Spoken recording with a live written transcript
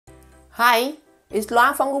Hi, it's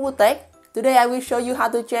Loan from Google Tech. Today I will show you how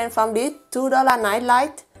to change from this $2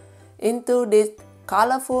 nightlight into this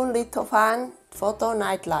colorful lithophane photo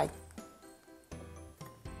nightlight.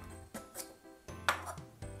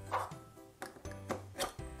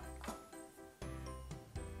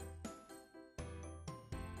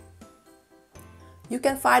 You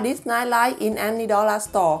can find this nightlight in any dollar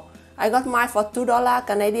store. I got mine for $2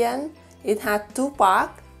 Canadian. It has two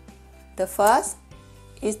parts. The first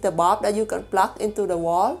is the bulb that you can plug into the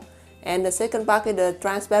wall, and the second part is the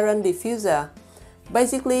transparent diffuser.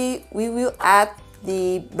 Basically, we will add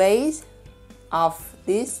the base of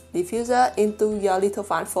this diffuser into your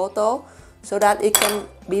lithophane photo so that it can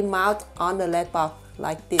be mounted on the LED bulb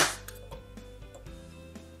like this.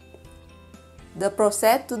 The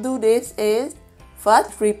process to do this is: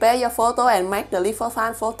 first, prepare your photo and make the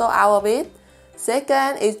lithophane photo out of it.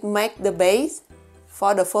 Second is make the base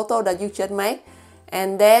for the photo that you just made,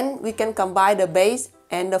 and then we can combine the base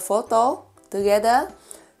and the photo together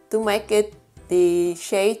to make it the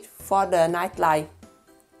shade for the nightlight.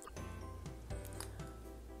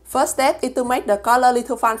 First step is to make the color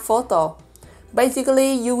lithophane photo.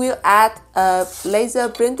 Basically, you will add a laser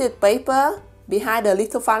printed paper behind the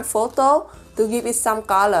lithophane photo to give it some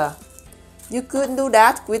color. You could do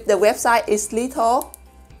that with the website is Litho,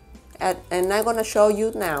 and I'm gonna show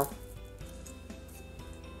you now.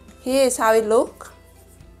 Here is how it looks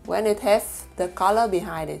when it has the color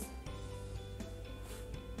behind it.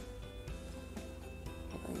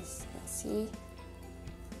 Let's see.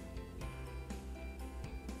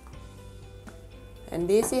 And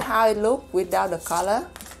this is how it looks without the color.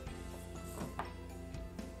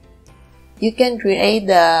 You can create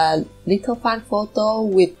the lithophane photo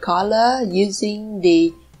with color using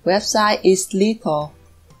the website is Litho,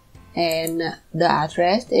 and the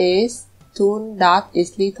address is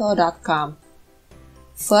tool.islitho.com.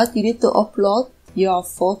 First, you need to upload your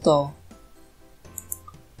photo.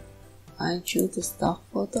 I choose the stock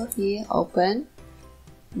photo here, open.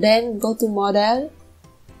 Then go to model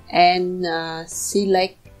and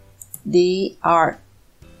select the art.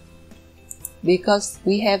 Because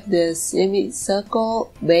we have the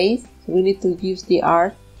semicircle base, we need to use the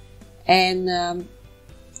art. And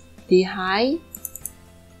the height,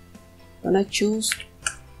 I'm gonna choose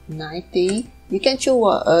 90. You can choose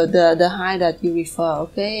the height that you prefer,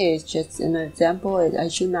 okay? It's just an example, I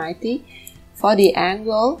choose 90. For the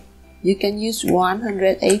angle, you can use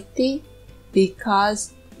 180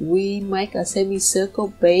 because we make a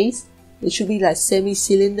semicircle base. It should be like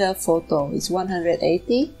semi-cylinder photo. It's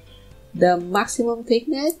 180. The maximum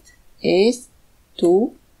thickness is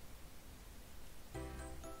 2.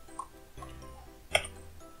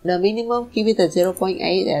 The minimum, keep it at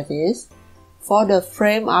 0.8 as is. For the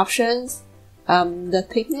frame options, the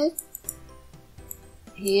thickness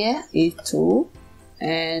here is 2,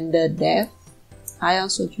 and the depth I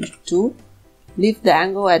also choose 2. Leave the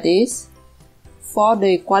angle at this. For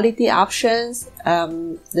the quality options,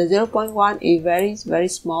 the 0.1 is very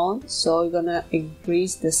small, so you're gonna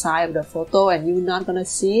increase the size of the photo and you're not gonna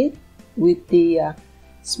see it with the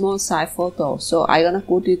small size photo. So I'm gonna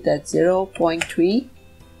put it at 0.3,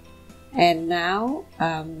 and now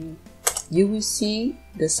you will see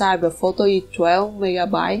the size of the photo is 12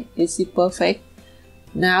 megabytes. Is it perfect?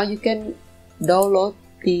 Now you can download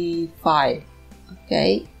the file.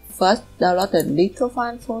 Okay, first download the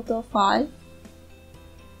lithophane photo file,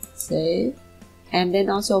 save, and then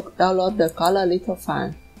also download the color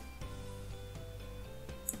lithophane.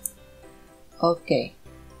 Okay,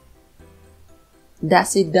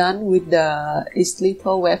 that's it, done with the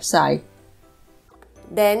Litho website.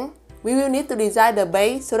 Then we will need to design the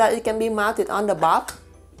base so that it can be mounted on the bulb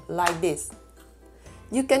like this.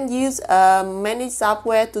 You can use many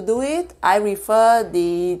software to do it. I refer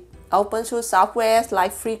the open source softwares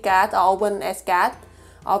like FreeCAD or OpenSCAD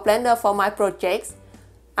or Blender for my projects.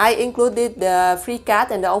 I included the FreeCAD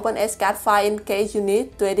and the OpenSCAD file in case you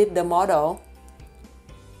need to edit the model.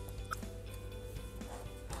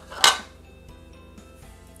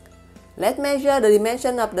 Let's measure the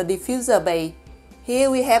dimension of the diffuser base.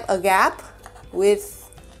 Here we have a gap with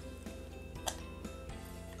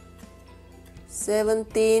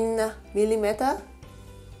 17 millimeter.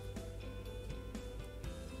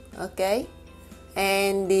 Okay,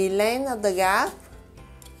 and the length of the gap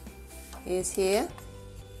is here.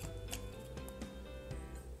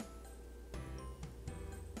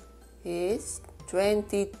 Is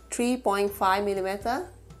 23.5 millimeter.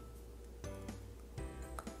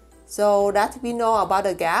 So that we know about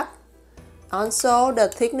the gap. Also, the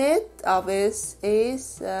thickness of it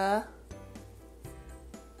is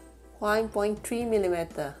 1.3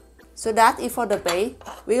 millimeter. So that is for the base.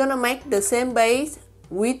 We're gonna make the same base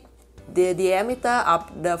with the diameter of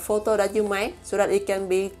the photo that you make so that it can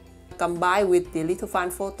be combined with the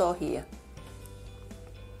lithophane photo here.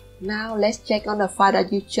 Now let's check on the file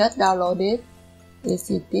that you just downloaded. Is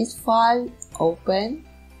it this file? Open.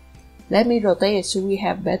 Let me rotate it so we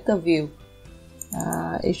have better view.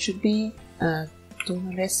 It should be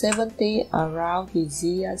 270 around the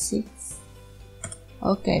Z6.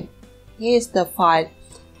 Okay, here's the file.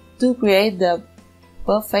 To create the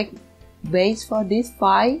perfect base for this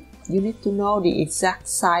file, you need to know the exact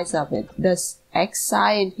size of it. The X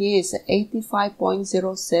size in here is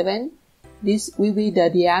 85.07. This will be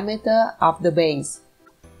the diameter of the base.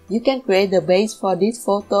 You can create the base for this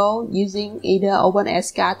photo using either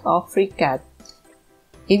OpenSCAD or FreeCAD.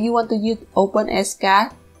 If you want to use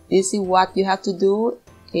OpenSCAD, this is what you have to do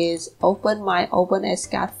is open my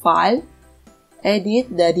OpenSCAD file,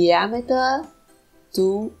 edit the diameter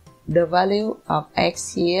to the value of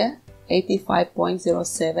X here,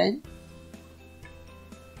 85.07.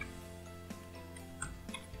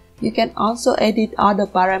 You can also edit other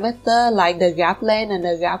parameters like the gap length and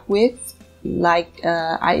the gap width, like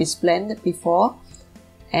I explained before,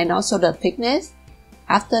 and also the thickness.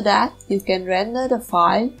 After that, you can render the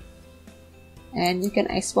file and you can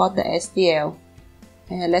export the STL.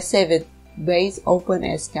 And let's save it base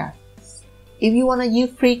OpenSCAD. If you want to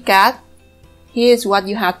use FreeCAD, here's what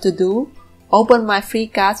you have to do. Open my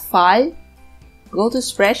FreeCAD file, go to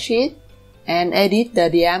spreadsheet, and edit the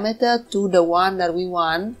diameter to the one that we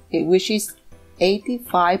want, which is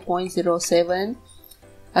 85.07.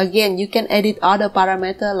 Again, you can edit other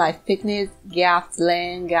parameters like thickness, gap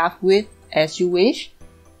length, gap width as you wish.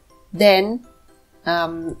 Then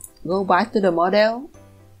go back to the model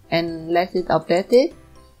and let it update it.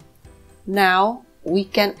 Now we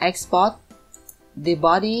can export the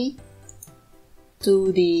body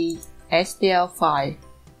to the STL file.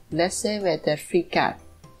 Let's save it as FreeCAD.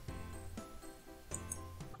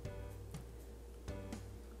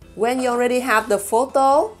 When you already have the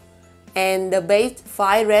photo and the base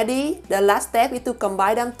file ready, the last step is to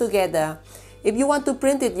combine them together. If you want to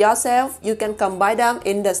print it yourself, you can combine them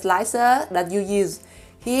in the slicer that you use.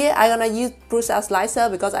 Here I'm gonna use Prusa slicer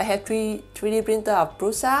because I have 3D printer of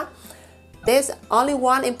Prusa. There's only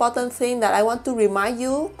one important thing that I want to remind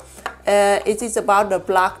you. It is about the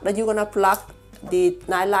plug that you're gonna plug the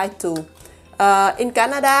nightlight to. In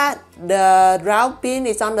Canada, the round pin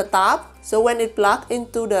is on the top, so when it plugs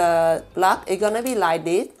into the plug, it's gonna be like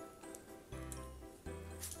this.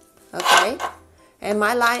 Okay, and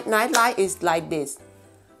my nightlight is like this.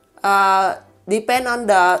 Depend on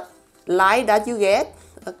the light that you get.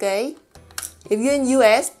 Okay, if you're in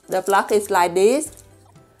US, the plug is like this.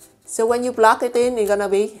 So when you plug it in, it's gonna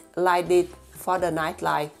be like this for the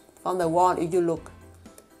nightlight from the wall. If you look,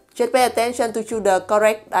 just pay attention to choose the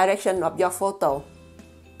correct direction of your photo.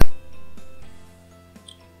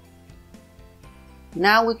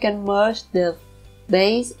 Now we can merge the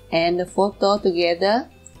base and the photo together.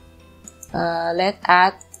 Let's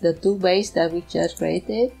add the two base that we just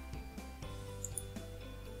created.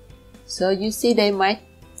 So you see they match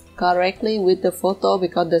correctly with the photo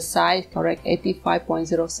because the size is correct,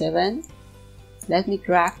 85.07. Let me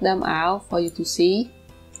drag them out for you to see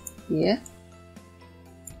here.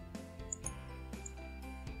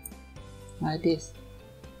 Like this.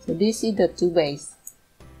 So this is the two base.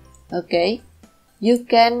 Okay, you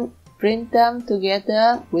can print them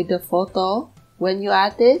together with the photo. When you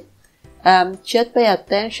add it, just pay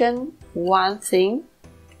attention one thing.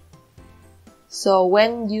 So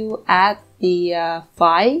when you add the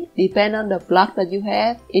file, depend on the plug that you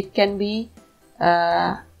have, it can be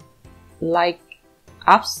like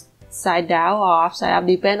upside down or upside up,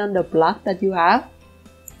 depend on the plug that you have.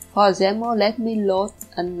 For example, let me load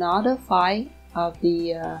another file of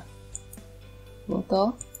the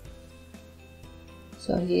photo.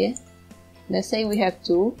 So here, let's say we have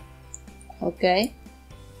two. Okay.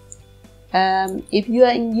 If you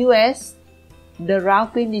are in US, the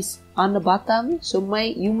round pin is on the bottom, so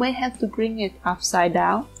you may have to bring it upside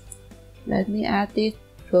down. Let me add it,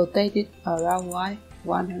 rotate it around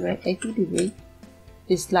 180 degrees.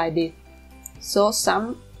 It's like this. So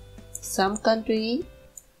some country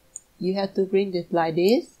you have to print it like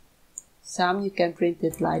this. Some you can print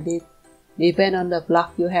it like this. Depend on the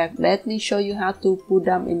block you have. Let me show you how to put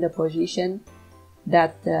them in the position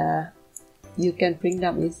that you can print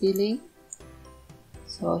them easily.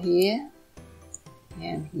 So here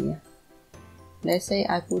and here. Let's say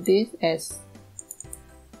I put this as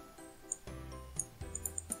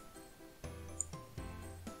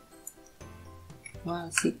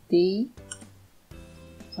 $160.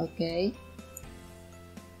 Okay.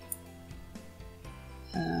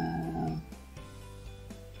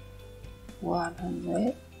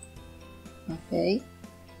 100. Okay,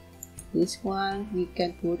 this one we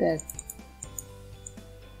can put at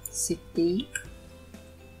 60.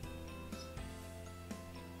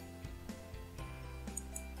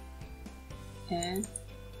 And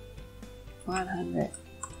 100.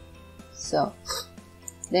 So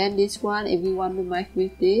then this one, if we want to make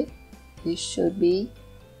with this should be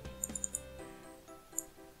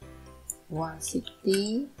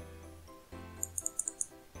 160,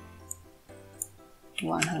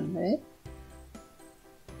 100,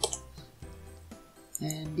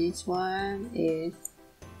 and this one is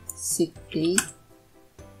 60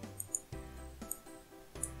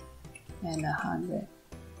 and 100.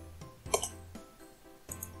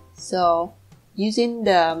 So using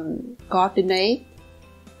the coordinate,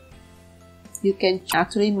 you can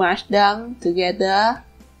actually match them together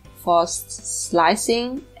for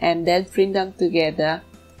slicing and then print them together.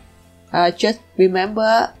 Just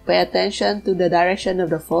remember, pay attention to the direction of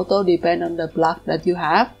the photo depending on the block that you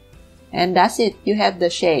have. And that's it, you have the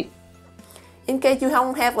shape. In case you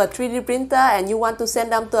don't have a 3D printer and you want to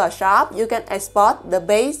send them to a shop, you can export the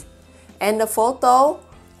base and the photo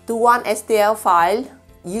to one STL file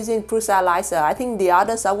using Prusalyzer. I think the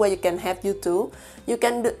other software you can help you too. You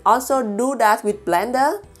can also do that with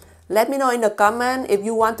Blender. Let me know in the comment if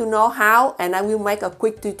you want to know how, and I will make a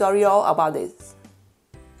quick tutorial about this.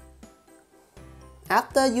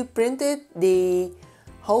 After you printed the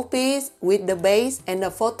whole piece with the base and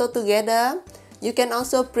the photo together, you can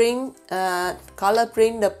also color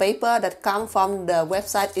print the paper that comes from the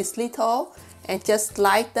website Litho, and just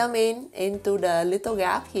slide them into the little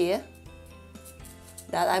gap here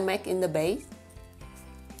that I make in the base.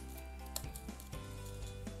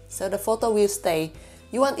 So the photo will stay.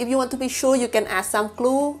 If you want to be sure, you can add some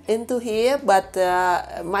glue into here, but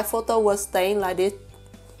my photo was staying like this.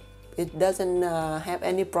 It doesn't have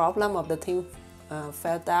any problem of the thing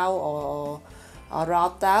fell out or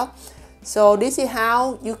rubbed out. So this is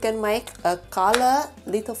how you can make a color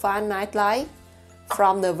lithophane nightlight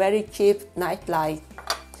from the very cheap nightlight.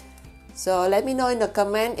 So let me know in the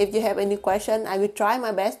comment if you have any question. I will try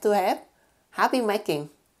my best to help. Happy making!